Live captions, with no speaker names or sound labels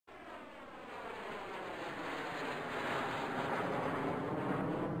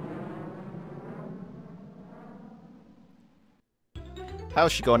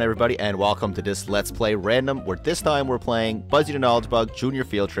How's it going, everybody, and welcome to this Let's Play Random, where this time we're playing Buzzy the Knowledge Bug Junior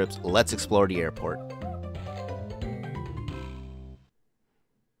Field Trips. Let's explore the airport.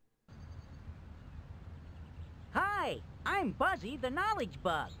 Hi, I'm Buzzy the Knowledge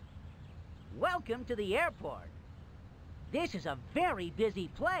Bug. Welcome to the airport. This is a very busy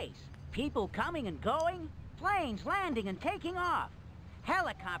place. People coming and going, planes landing and taking off,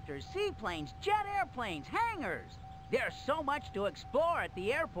 helicopters, seaplanes, jet airplanes, hangars. There's so much to explore at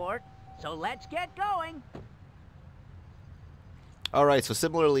the airport, so let's get going. Alright, so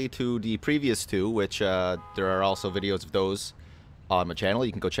similarly to the previous two, which there are also videos of those on my channel,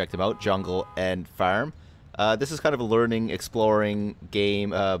 you can go check them out, Jungle and Farm. This is kind of a learning, exploring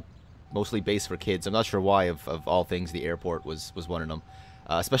game, mostly based for kids. I'm not sure why, of all things, the airport was one of them.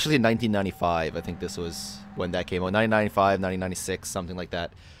 Especially in 1995, I think this was when that came out. 1995, 1996, something like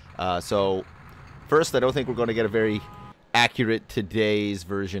that. So, first, I don't think we're going to get a very accurate today's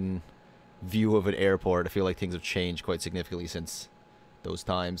version view of an airport. I feel like things have changed quite significantly since those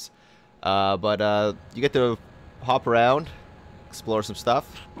times. But you get to hop around, explore some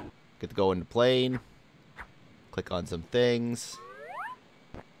stuff, get to go in the plane, click on some things.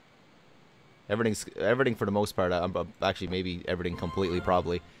 Everything for the most part, actually maybe everything completely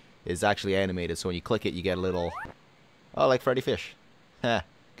probably, is actually animated. So when you click it, you get a little, oh, like Freddy Fish. Heh,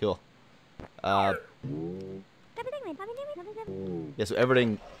 cool. Yeah, so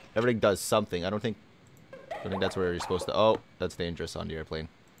everything does something. I don't think that's where you're supposed to. Oh, that's dangerous on the airplane.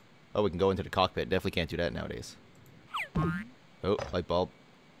 Oh, we can go into the cockpit. Definitely can't do that nowadays. Oh, light bulb.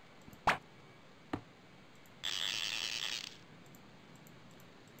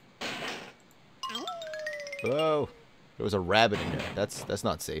 Whoa, there was a rabbit in there. That's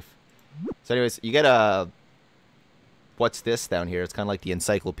not safe. So anyways, you get a, what's this down here? It's kind of like the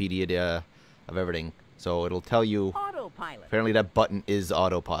encyclopedia of everything. So it'll tell you, Autopilot. Apparently that button is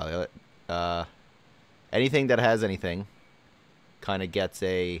autopilot. Anything that has anything kind of gets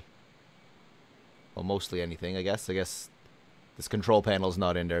a, well, mostly anything, I guess. I guess this control panel's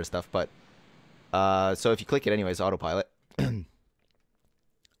not in there and stuff, but so if you click it anyways, autopilot.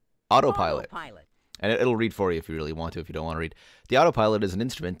 Autopilot. And it'll read for you if you really want to, if you don't want to read. The autopilot is an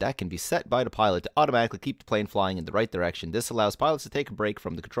instrument that can be set by the pilot to automatically keep the plane flying in the right direction. This allows pilots to take a break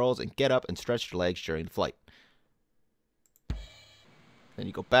from the controls and get up and stretch their legs during the flight. Then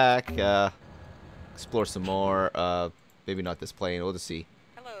you go back, explore some more. Maybe not this plane, we'll just see.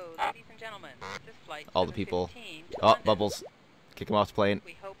 Hello, ladies and gentlemen. This flight All the people. 715 to Oh, London. Bubbles. Kick him off the plane.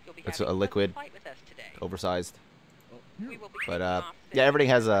 We hope you'll be It's having a fun liquid. flight with us today. Oversized. We will be But, taking off yeah, everything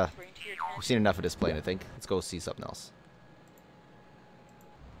has a, Bring to your attention. we've seen enough of this plane, I think. Let's go see something else.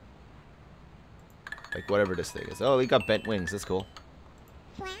 Like, whatever this thing is. Oh, we got bent wings. That's cool.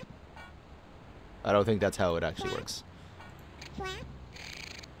 I don't think that's how it actually works.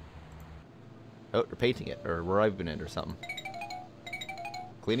 Oh, they're painting it, or rubbing it, or something.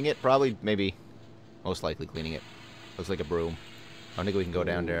 Cleaning it? Probably, maybe. Most likely cleaning it. Looks like a broom. I don't think we can go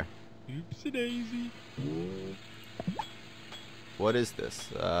down there. Oopsie daisy. What is this?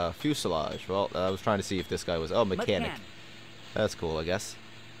 Fuselage. Well, I was trying to see if this guy was... Oh, mechanic. That's cool, I guess.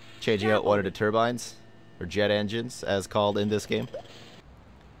 Changing out one of the turbines. Or jet engines, as called in this game.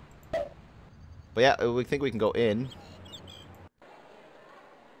 But yeah, we think we can go in.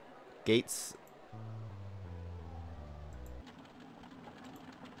 Gates.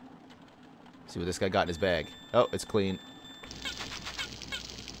 See what this guy got in his bag. Oh, it's clean.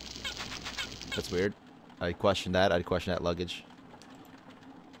 That's weird. I'd question that. I'd question that luggage.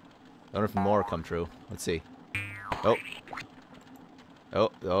 I wonder if more come true. Let's see. Oh.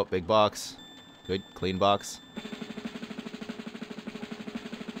 Oh, big box. Good, clean box.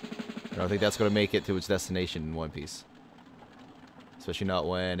 I don't think that's going to make it to its destination in one piece. Especially not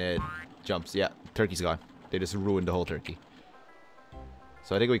when it jumps. Yeah, turkey's gone. They just ruined the whole turkey.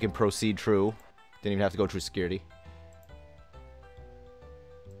 So I think we can proceed through. Didn't even have to go through security.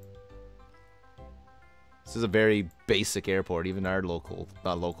 This is a very basic airport. Even our local,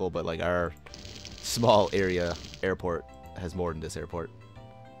 not local, but like our small area airport has more than this airport.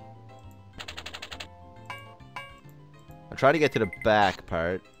 I'm trying to get to the back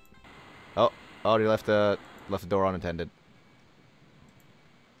part. Oh, they left the door unattended.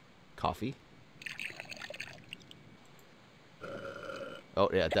 Coffee. Oh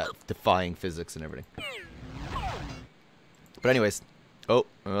yeah, that defying physics and everything. But anyways,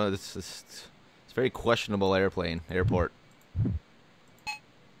 this is it's a very questionable airport.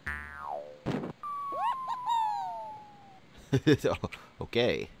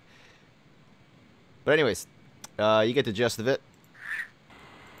 Okay. But anyways, you get the gist of it.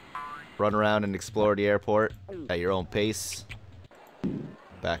 Run around and explore the airport at your own pace.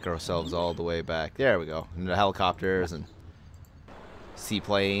 Back ourselves all the way back. There we go. And the helicopters and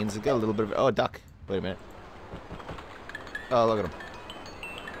seaplanes. Got a little bit of... Oh, a duck. Wait a minute. Oh, look at him.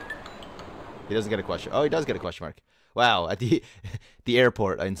 He doesn't get a question. Oh, he does get a question mark. Wow, at the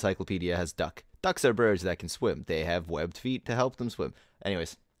airport encyclopedia has duck. Ducks are birds that can swim. They have webbed feet to help them swim.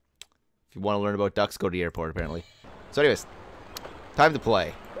 Anyways, if you want to learn about ducks, go to the airport, apparently. So anyways, time to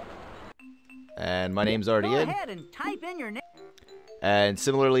play. And my name's already in. Go ahead and type in your name. And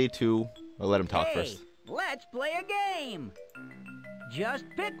similarly to... I'll let him talk first. Let's play a game. Just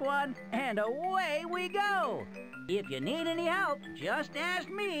pick one, and away we go. If you need any help, just ask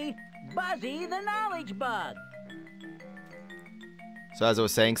me, Buzzy the Knowledge Bug. So as I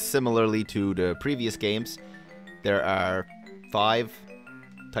was saying, similarly to the previous games, there are 5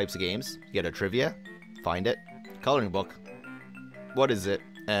 types of games. You get a trivia, find it, coloring book, what is it,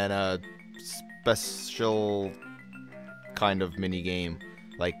 and a special kind of mini game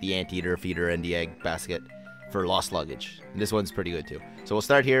like the anteater, feeder, and the egg basket for Lost Luggage. And this one's pretty good too. So we'll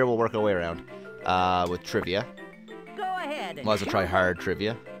start here, we'll work our way around with trivia. Go ahead and Might as well try hard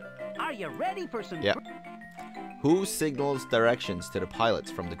trivia. Are you ready for some... Yep. Who signals directions to the pilots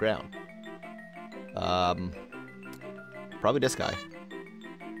from the ground? Probably this guy.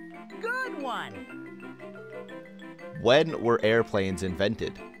 Good one. When were airplanes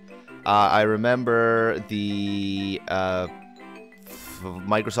invented? I remember the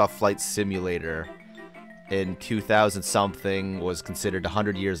Microsoft Flight Simulator in 2000 something was considered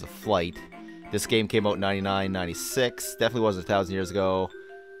 100 years of flight. This game came out in 99, 96. Definitely wasn't 1,000 years ago.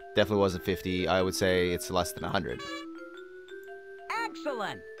 Definitely wasn't 50. I would say it's less than 100.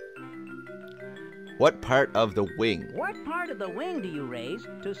 Excellent. What part of the wing? What part of the wing do you raise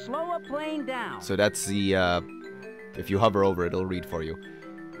to slow a plane down? So that's the, if you hover over it, it'll read for you.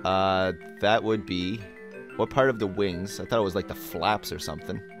 That would be, what part of the wings? I thought it was like the flaps or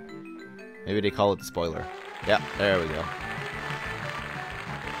something. Maybe they call it the spoiler. Yeah, there we go.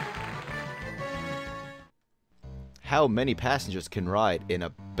 How many passengers can ride in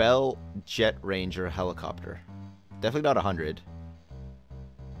a Bell Jet Ranger helicopter? Definitely not 100.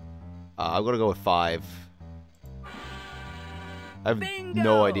 I'm gonna go with 5. I have Bingo!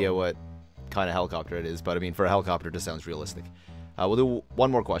 no idea what kind of helicopter it is, but I mean, for a helicopter, this sounds realistic. We'll do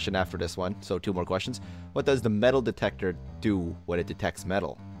one more question after this one, so 2 more questions. What does the metal detector do when it detects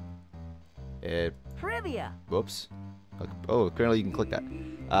metal? It... Trivia. Whoops. Oh, apparently you can click that.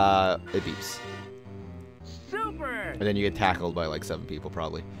 It beeps. Super. And then you get tackled by like 7 people,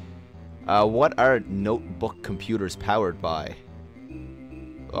 probably. What are notebook computers powered by?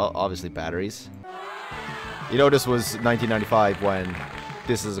 Well, obviously batteries. You know this was 1995 when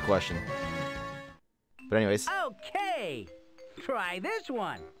this is a question. But anyways. Okay. Try this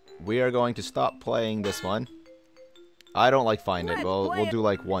one. We are going to stop playing this one. I don't like find it. Well, we'll do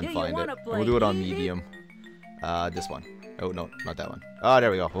like one find it. We'll do it on medium. This one. Oh, no, not that one. Oh,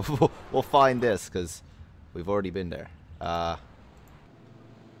 there we go. We'll find this because we've already been there.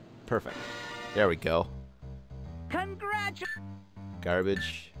 Perfect. There we go. Congratulations.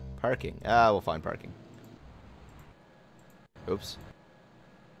 Garbage. Parking. We'll find parking. Oops.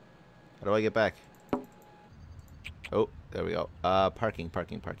 How do I get back? Oh, there we go. Parking.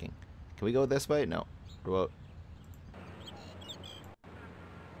 Can we go this way? No. What about...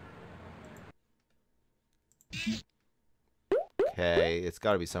 Okay, it's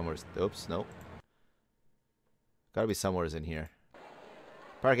gotta be somewhere. Oops, nope. Gotta be somewhere in here.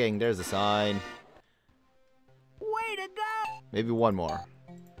 Parking, there's the sign. Way to go. Maybe one more.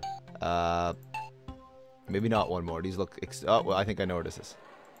 Maybe not one more. These look... oh, well, I think I know where this is.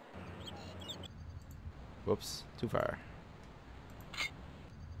 Whoops, too far.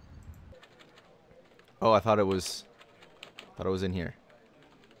 Oh, I thought it was in here.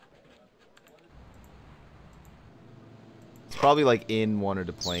 It's probably like in one of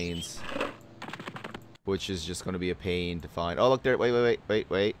the planes, which is just going to be a pain to find. Oh, look there. Wait.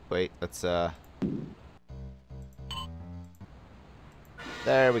 Let's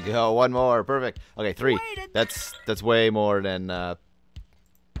there we go. One more. Perfect. Okay, 3. That's way more than I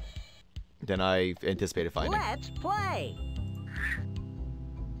anticipated finding. Let's play.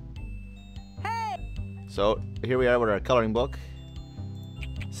 Hey. So here we are with our coloring book.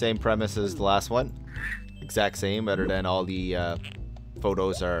 Same premise as the last one. Exact same, other than all the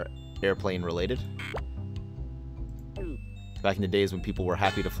photos are airplane related. Back in the days when people were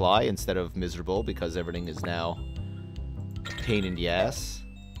happy to fly instead of miserable because everything is now a pain in the ass.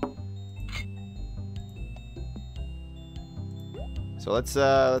 So let's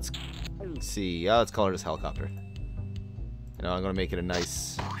see. Let's color this helicopter. I'm gonna make it a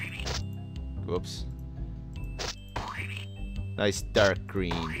nice. Whoops. Nice dark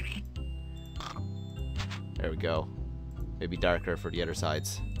green. There we go. Maybe darker for the other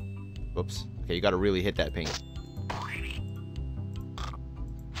sides. Whoops. Okay, you gotta really hit that pink. I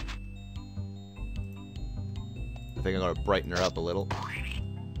think I'm gonna brighten her up a little.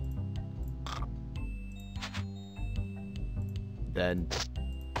 Then,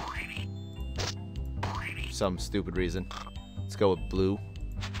 for some stupid reason, let's go with blue.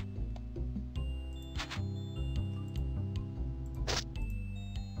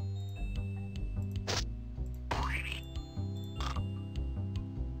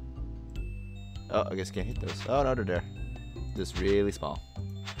 Oh, I guess I can't hit those. Oh, no, they're there. Just really small.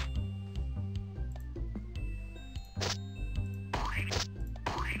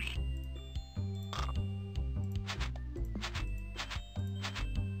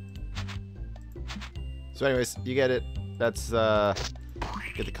 So anyways, you get it. That's,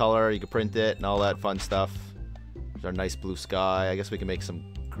 get the color, you can print it, and all that fun stuff. There's our nice blue sky. I guess we can make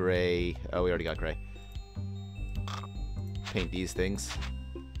some gray. Oh, we already got gray. Paint these things.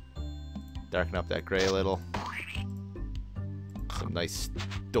 Darken up that gray a little. Some nice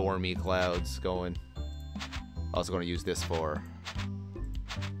stormy clouds going. Also going to use this for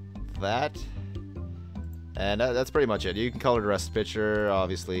that. And that's pretty much it. You can color the rest of the picture,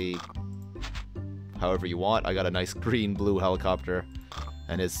 obviously, however you want. I got a nice green-blue helicopter,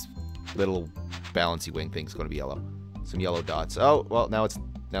 and his little balancy wing thing's going to be yellow. Some yellow dots. Oh, well, now it's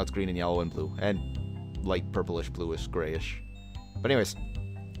green and yellow and blue, and light purplish, bluish, grayish. But anyways,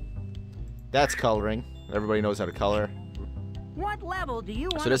 that's coloring. Everybody knows how to color. What level do you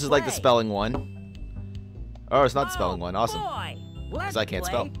want So this to is like the play? spelling one. Oh, it's not the spelling one. Awesome. Because I can't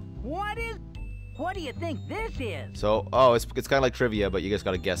spell. What do you think this is? So, oh, it's kind of like trivia, but you guys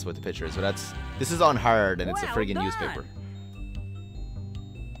got to guess what the picture is. So this is on hard, and it's a Well friggin' done. newspaper.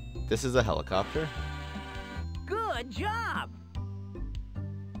 This is a helicopter. Good job.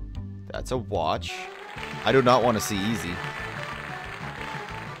 That's a watch. I do not want to see easy.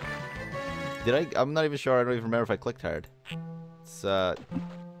 Did I? I'm not even sure. I don't even remember if I clicked hard. Let's Go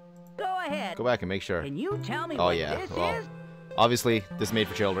ahead. go back and make sure. Can you tell me Oh what yeah. this Well, is? obviously this is made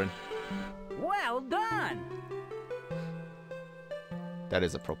for children. Well done. That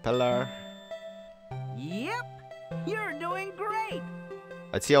is a propeller. Yep. You're doing great.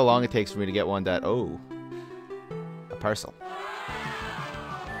 Let's see how long it takes for me to get one that. Oh, a parcel.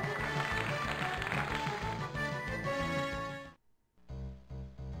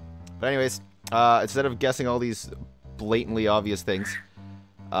 But anyways, instead of guessing all these blatantly obvious things,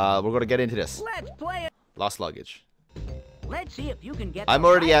 we're going to get into this. Let's play it. Lost Luggage. Let's see if you can get I'm the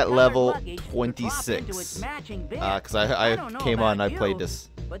already right at colored level luggage to drop 26. into its matching bin. Because I I don't know came on and I about played you, this.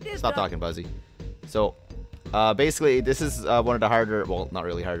 but this Stop does- talking, Buzzy. So, basically, this is one of the harder, well, not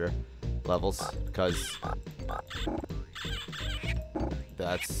really harder levels, because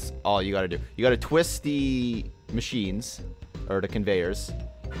that's all you gotta do. You gotta twist the machines, or the conveyors,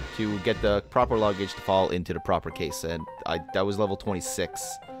 to get the proper luggage to fall into the proper case, and that was level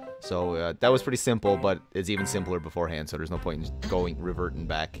 26. So that was pretty simple, but it's even simpler beforehand, so there's no point in reverting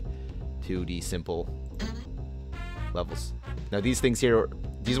back to the simple levels. Now these things here,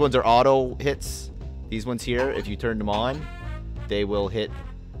 these ones are auto hits. These ones here, if you turn them on, they will hit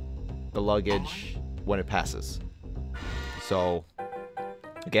the luggage when it passes. So,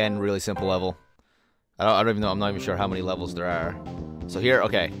 again, really simple level. I don't even know, I'm not even sure how many levels there are. So here,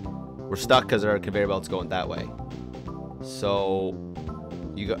 okay, we're stuck because our conveyor belt's going that way. So,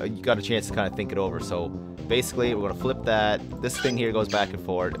 you got a chance to kind of think it over. So basically we're going to flip that. This thing here goes back and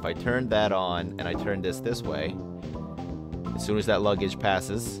forth. If I turn that on and I turn this way, as soon as that luggage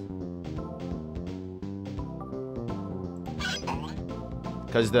passes,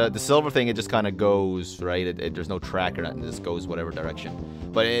 because the silver thing, it just kind of goes, right? There's no track or nothing. It just goes whatever direction.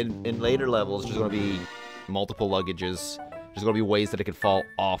 But in later levels, there's going to be multiple luggages. There's going to be ways that it could fall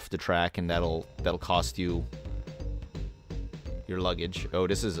off the track, and that'll cost you your luggage. Oh,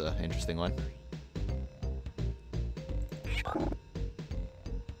 this is an interesting one.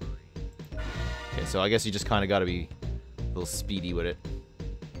 Okay, so I guess you just kind of got to be a little speedy with it.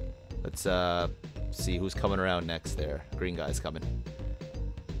 Let's see who's coming around next there. Green guy's coming.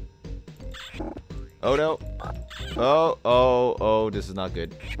 Oh no. Oh, this is not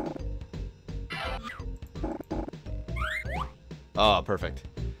good. Oh, perfect.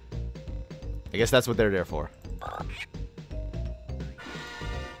 I guess that's what they're there for.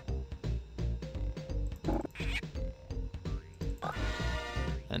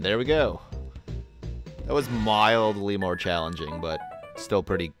 And there we go. That was mildly more challenging, but still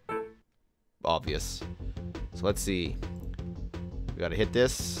pretty obvious. So let's see. We gotta hit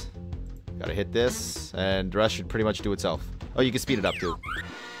this, and the rest should pretty much do itself. Oh, you can speed it up too.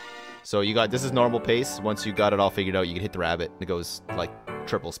 So you got, this is normal pace. Once you got it all figured out, you can hit the rabbit. And it goes like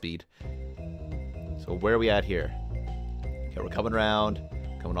triple speed. So where are we at here? Okay, we're coming around.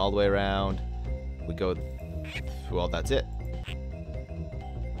 Coming all the way around. We go, well, that's it.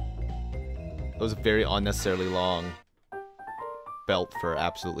 That was a very unnecessarily long belt for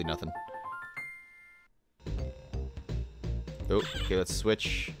absolutely nothing. Oh, okay, let's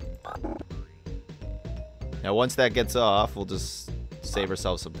switch. Now once that gets off, we'll just save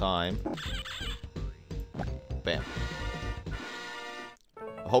ourselves some time. Bam.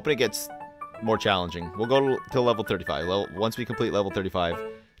 I'm hoping it gets more challenging. We'll go to level 35. Once we complete level 35,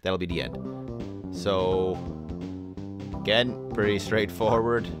 that'll be the end. So, again, pretty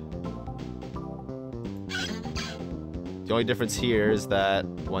straightforward. The only difference here is that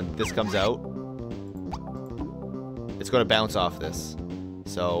when this comes out, it's going to bounce off this.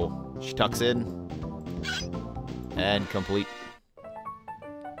 So, she tucks in and complete.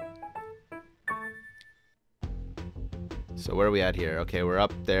 So where are we at here? Okay, we're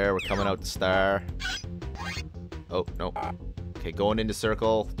up there. We're coming out the star. Oh, no. Okay, going into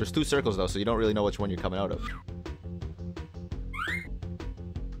circle. There's 2 circles, though, so you don't really know which one you're coming out of.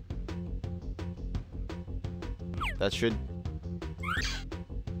 That should...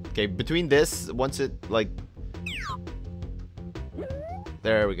 Okay, between this, once it, like...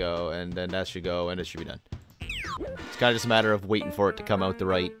 There we go, and then that should go, and it should be done. It's kind of just a matter of waiting for it to come out the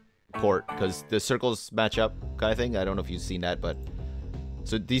right port, because the circles match up, kind of thing. I don't know if you've seen that, but...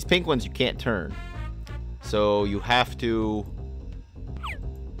 So these pink ones you can't turn. So you have to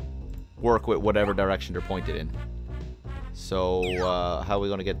work with whatever direction they're pointed in. So, how are we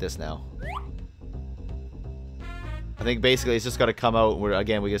going to get this now? I think basically it's just got to come out.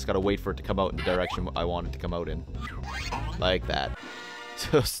 Again, we just got to wait for it to come out in the direction I want it to come out in. Like that.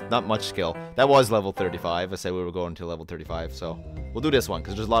 So it's not much skill. That was level 35. I said we were going to level 35. So we'll do this one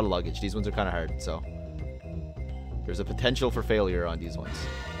because there's a lot of luggage. These ones are kind of hard. So there's a potential for failure on these ones.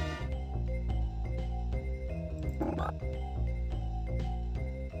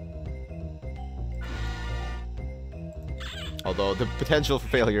 Although the potential for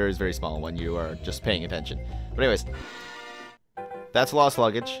failure is very small when you are just paying attention. But anyways, that's Lost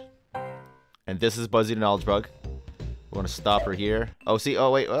Luggage. And this is Buzzy the Knowledge Bug. We want to stop her here. Oh, see?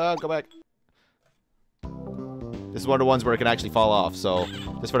 Oh, wait. Go back. This is one of the ones where it can actually fall off. So,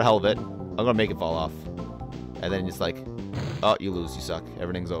 just for the hell of it, I'm going to make it fall off. And then it's like, oh, you lose. You suck.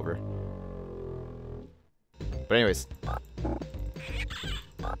 Everything's over. But anyways.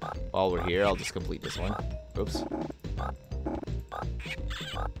 While we're here, I'll just complete this one. Oops.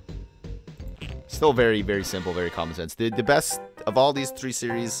 Still very, very simple, very common sense. The best of all these 3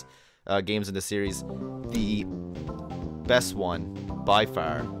 series, games in the series, the best one by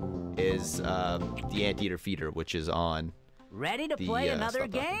far is the Anteater Feeder, which is on. Ready to play another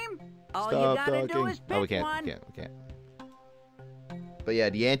game? All Stop you gotta talking. do is pick we can't. one. We can't. But yeah,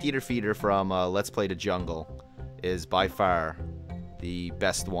 the Anteater Feeder from Let's Play the Jungle is by far the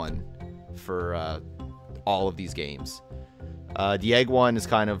best one for all of these games. The egg one is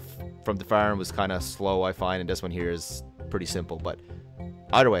kind of, from the farm, was kind of slow, I find, and this one here is pretty simple. But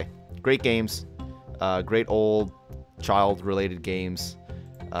either way, great games, great old child-related games.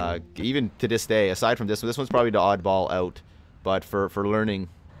 Even to this day, aside from this one's probably the oddball out, but for learning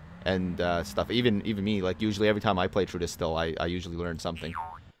and stuff, even me, like usually every time I play through this, still I usually learn something.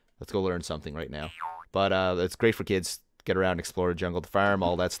 Let's go learn something right now. But it's great for kids. Get around, explore the jungle, the farm,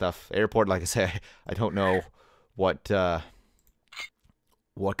 all that stuff. Airport, like I say, I don't know what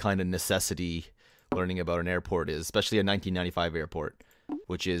kind of necessity learning about an airport is, especially a 1995 airport,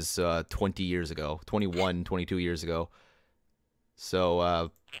 which is 20 years ago, 21, 22 years ago. So,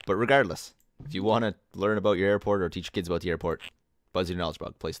 but regardless, if you want to learn about your airport or teach kids about the airport, Buzzy the Knowledge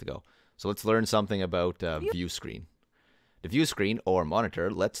Bug, place to go. So let's learn something about view screen. The view screen, or monitor,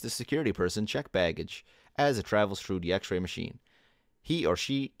 lets the security person check baggage as it travels through the x-ray machine. He or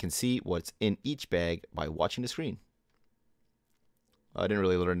she can see what's in each bag by watching the screen. I didn't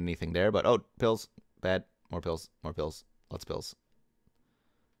really learn anything there, but oh, pills, bad, more pills, lots of pills.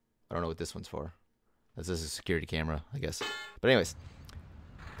 I don't know what this one's for. This is a security camera, I guess. But anyways,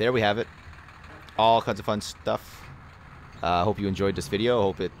 there we have it. All kinds of fun stuff. I hope you enjoyed this video. I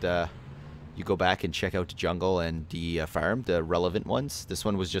hope it you go back and check out the jungle and the farm, the relevant ones. This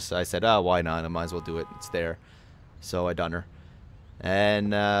one was just, I said, oh, why not? I might as well do it. It's there. So I done her.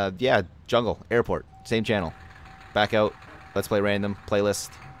 And yeah, jungle, airport, same channel. Back out, let's play random,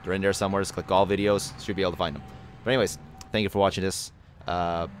 playlist. They're in there somewhere. Just click all videos. Should be able to find them. But anyways, thank you for watching this.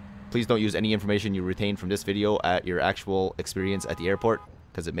 Please don't use any information you retain from this video at your actual experience at the airport,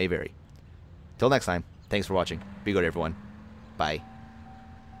 because it may vary. Till next time, thanks for watching. Be good, everyone. Bye.